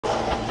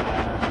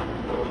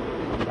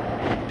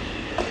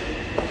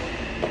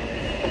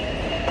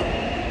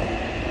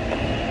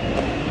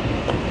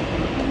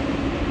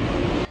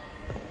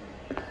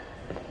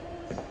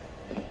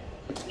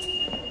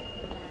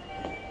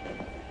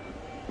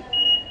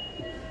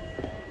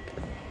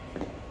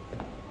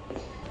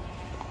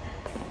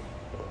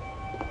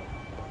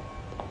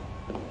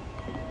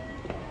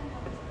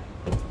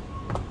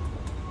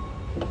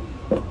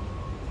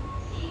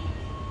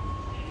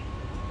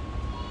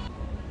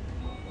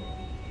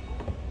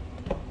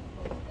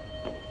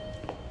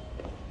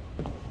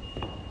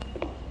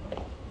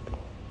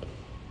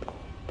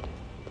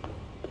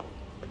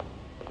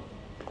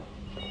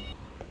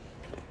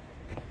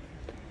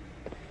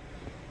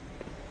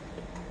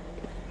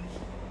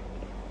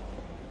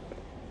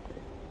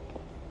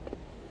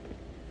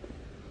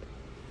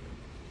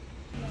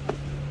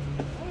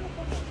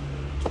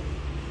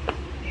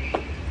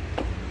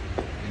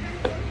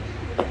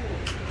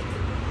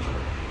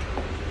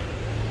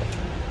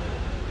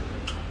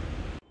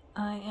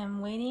I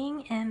am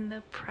waiting in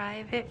the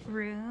private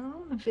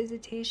room,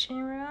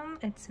 visitation room.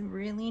 It's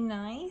really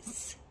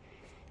nice.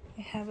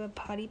 I have a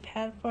potty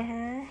pad for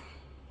her.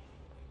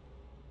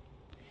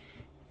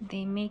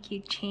 They make you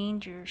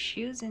change your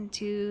shoes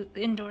into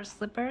indoor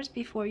slippers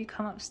before you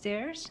come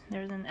upstairs.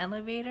 There's an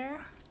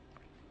elevator.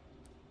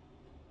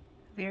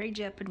 Very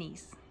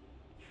Japanese.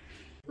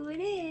 Who it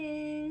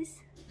is?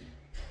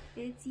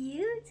 It's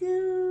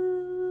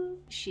Yuzu.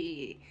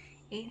 She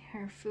ate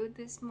her food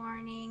this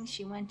morning.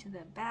 She went to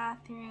the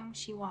bathroom.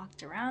 She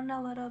walked around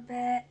a little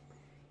bit.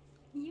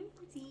 Yuzu.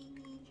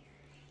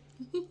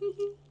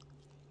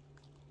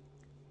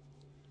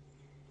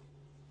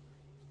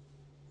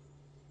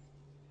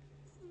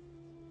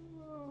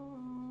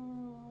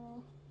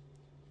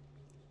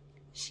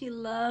 She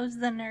loves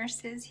the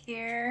nurses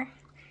here.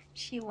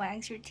 She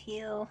wags her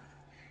tail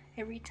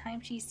every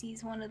time she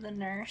sees one of the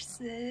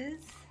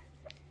nurses.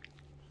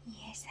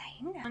 Yes,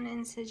 I know. One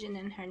incision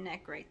in her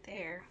neck right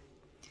there.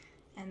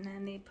 And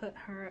then they put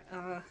her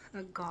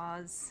a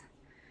gauze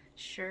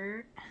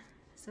shirt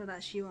so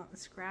that she won't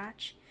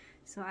scratch.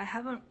 So I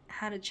haven't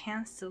had a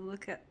chance to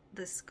look at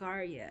the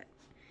scar yet.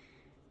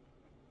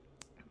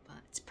 But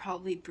it's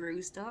probably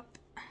bruised up.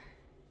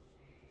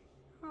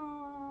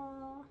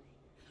 Aww.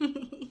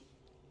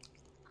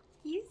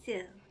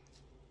 Yuzu.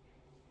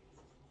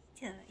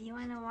 You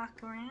want to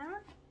walk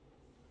around?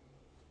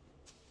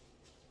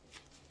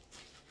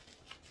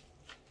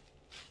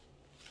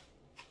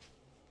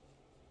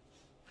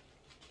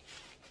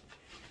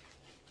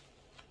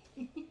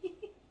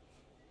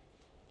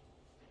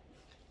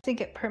 To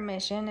get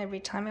permission every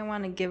time I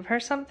want to give her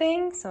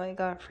something, so I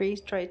got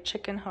freeze-dried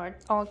chicken heart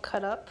all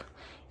cut up.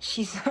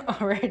 She's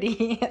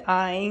already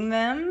eyeing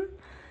them.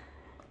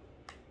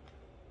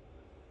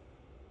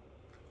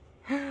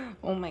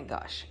 Oh my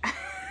gosh.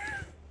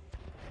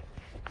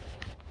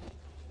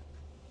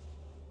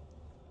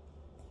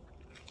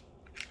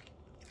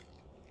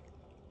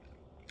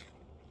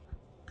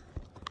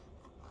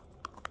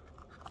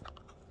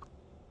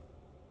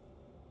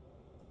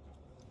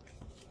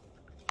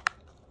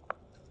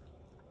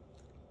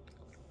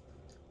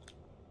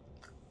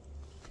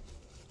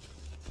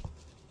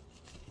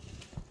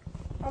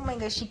 Oh my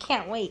gosh, she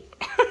can't wait.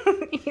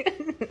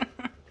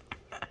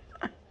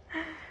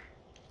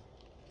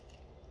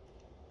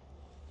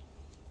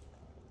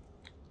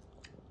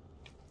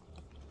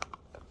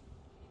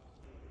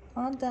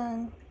 All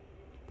done.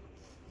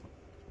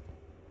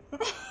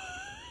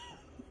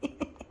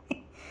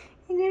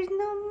 There's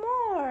no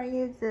more,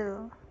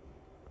 Yuzu.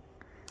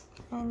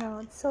 I know,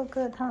 it's so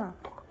good, huh?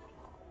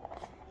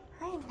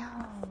 I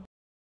know.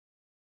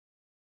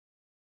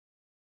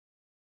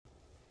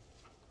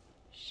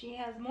 She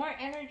has more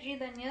energy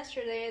than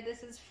yesterday.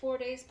 This is 4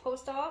 days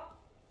post-op.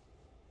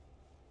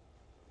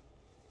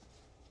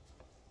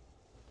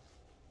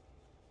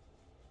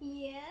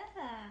 Yeah.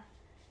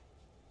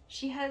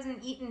 She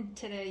hasn't eaten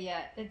today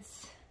yet.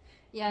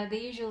 Yeah,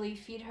 they usually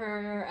feed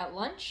her at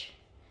lunch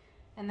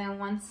and then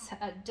once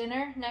at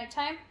dinner,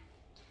 nighttime.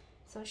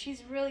 So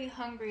she's really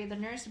hungry. The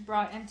nurse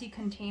brought empty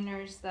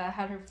containers that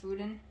had her food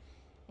in,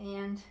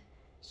 and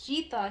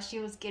she thought she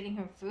was getting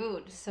her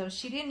food. So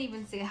she didn't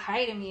even say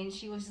hi to me, and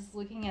she was just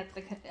looking at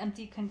the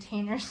empty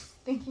containers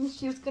thinking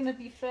she was gonna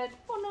be fed.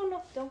 Oh no,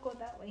 no, don't go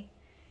that way.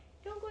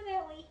 Don't go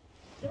that way.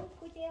 Don't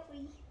go that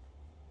way.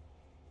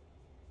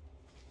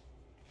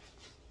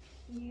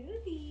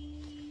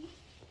 Yuzu.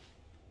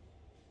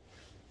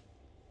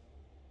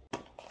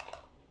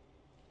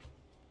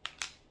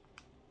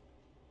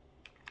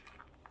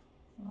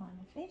 You want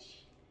a fish?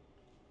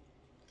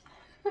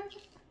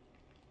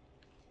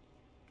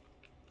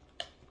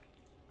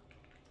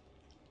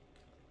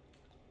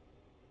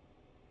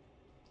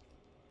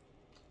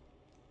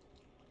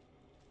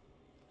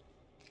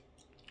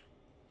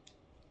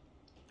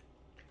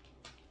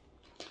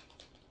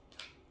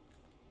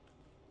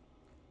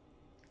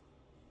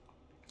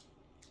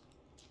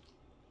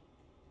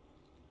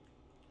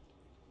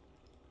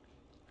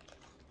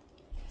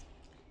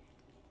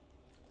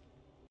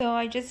 So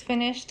I just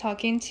finished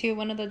talking to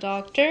one of the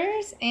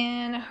doctors,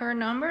 and her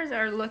numbers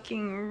are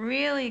looking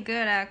really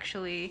good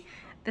actually.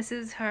 This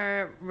is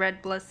her red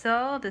blood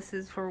cell, this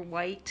is her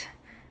white,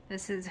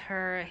 this is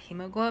her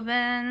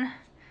hemoglobin,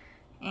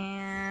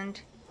 and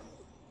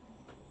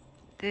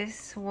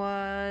this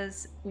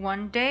was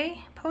 1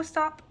 day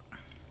post-op.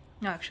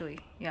 No, actually,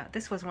 yeah,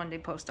 this was 1 day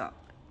post-op.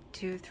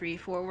 2, 3,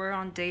 4, we're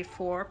on day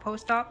 4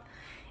 post-op,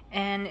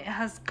 and it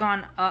has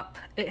gone up.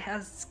 It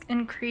has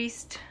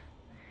increased.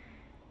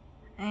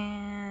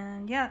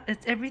 And yeah,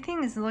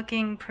 everything is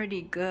looking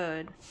pretty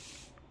good.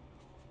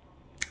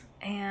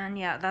 And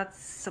yeah, that's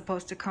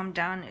supposed to come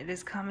down. It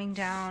is coming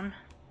down.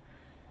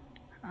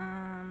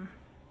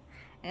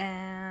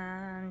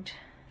 And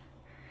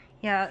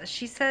yeah,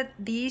 she said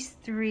these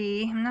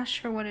 3, I'm not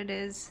sure what it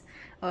is.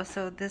 Oh,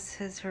 so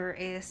this is her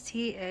AST,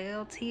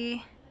 ALT,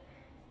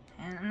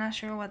 and I'm not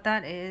sure what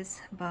that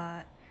is,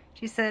 but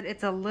she said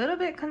it's a little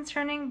bit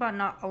concerning but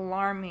not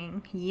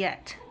alarming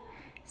yet.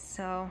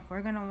 So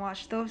we're gonna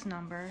watch those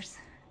numbers.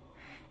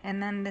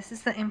 And then this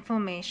is the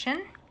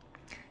inflammation.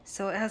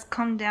 So it has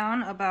come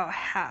down about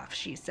half,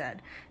 she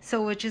said.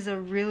 So which is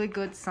a really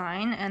good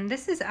sign. And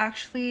this is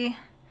actually,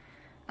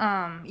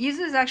 Yuzu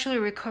is actually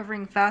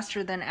recovering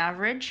faster than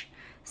average.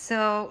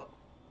 So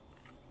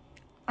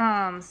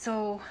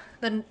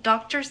the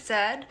doctor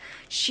said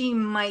she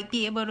might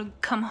be able to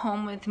come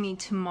home with me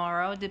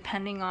tomorrow,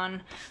 depending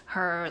on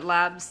her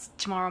labs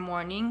tomorrow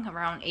morning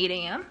around 8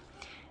 a.m.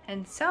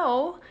 And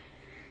so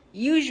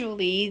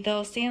usually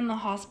they'll stay in the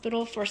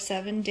hospital for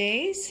 7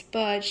 days,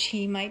 but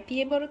she might be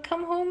able to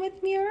come home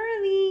with me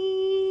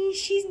early.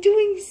 She's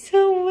doing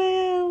so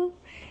well.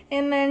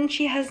 And then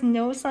she has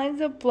no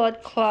signs of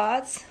blood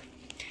clots,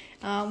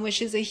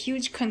 which is a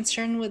huge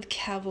concern with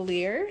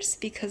Cavaliers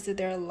because of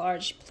their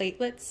large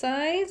platelet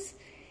size.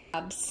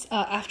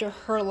 After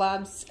her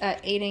labs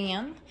at 8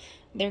 a.m.,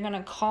 they're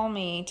gonna call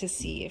me to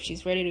see if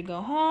she's ready to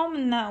go home,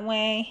 and that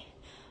way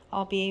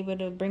I'll be able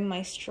to bring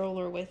my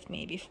stroller with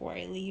me before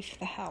I leave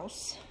the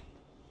house.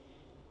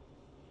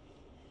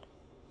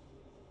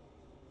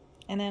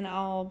 And then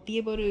I'll be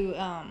able to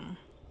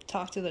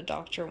talk to the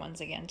doctor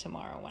once again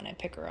tomorrow when I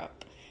pick her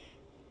up.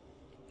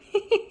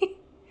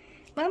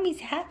 Mommy's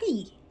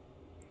happy.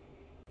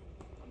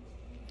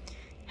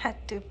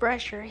 Had to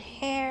brush her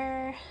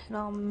hair, and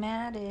all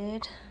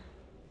matted.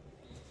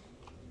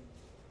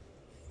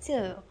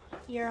 So,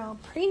 you're all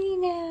pretty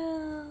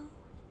now.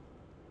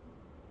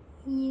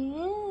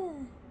 Yeah.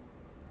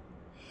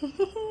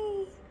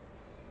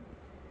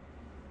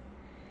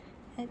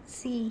 Let's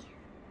see.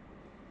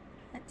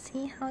 Let's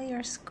see how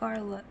your scar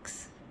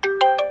looks.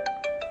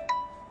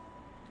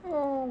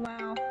 Oh,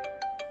 wow.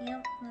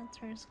 Yep, that's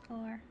her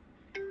scar.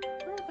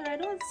 Oh, but I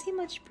don't see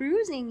much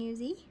bruising,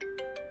 Yuzu.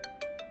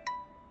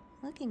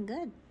 Looking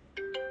good.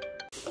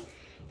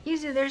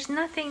 Yuzu, there's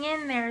nothing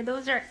in there.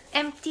 Those are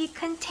empty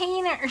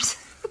containers.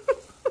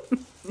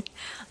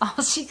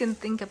 All she can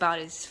think about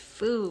is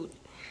food.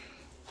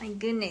 My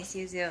goodness,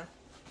 Yuzu.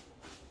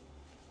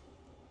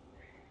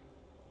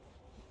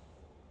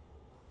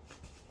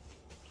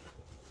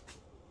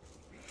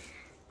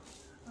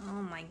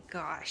 Oh my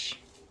gosh.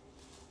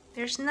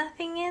 There's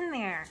nothing in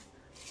there.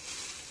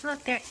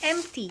 Look, they're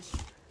empty.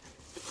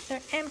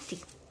 They're empty.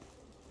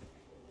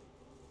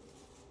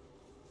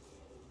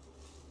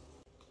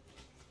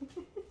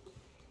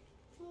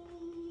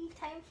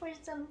 Time for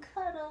some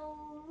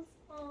cuddles.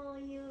 Oh,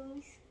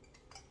 Yuzu.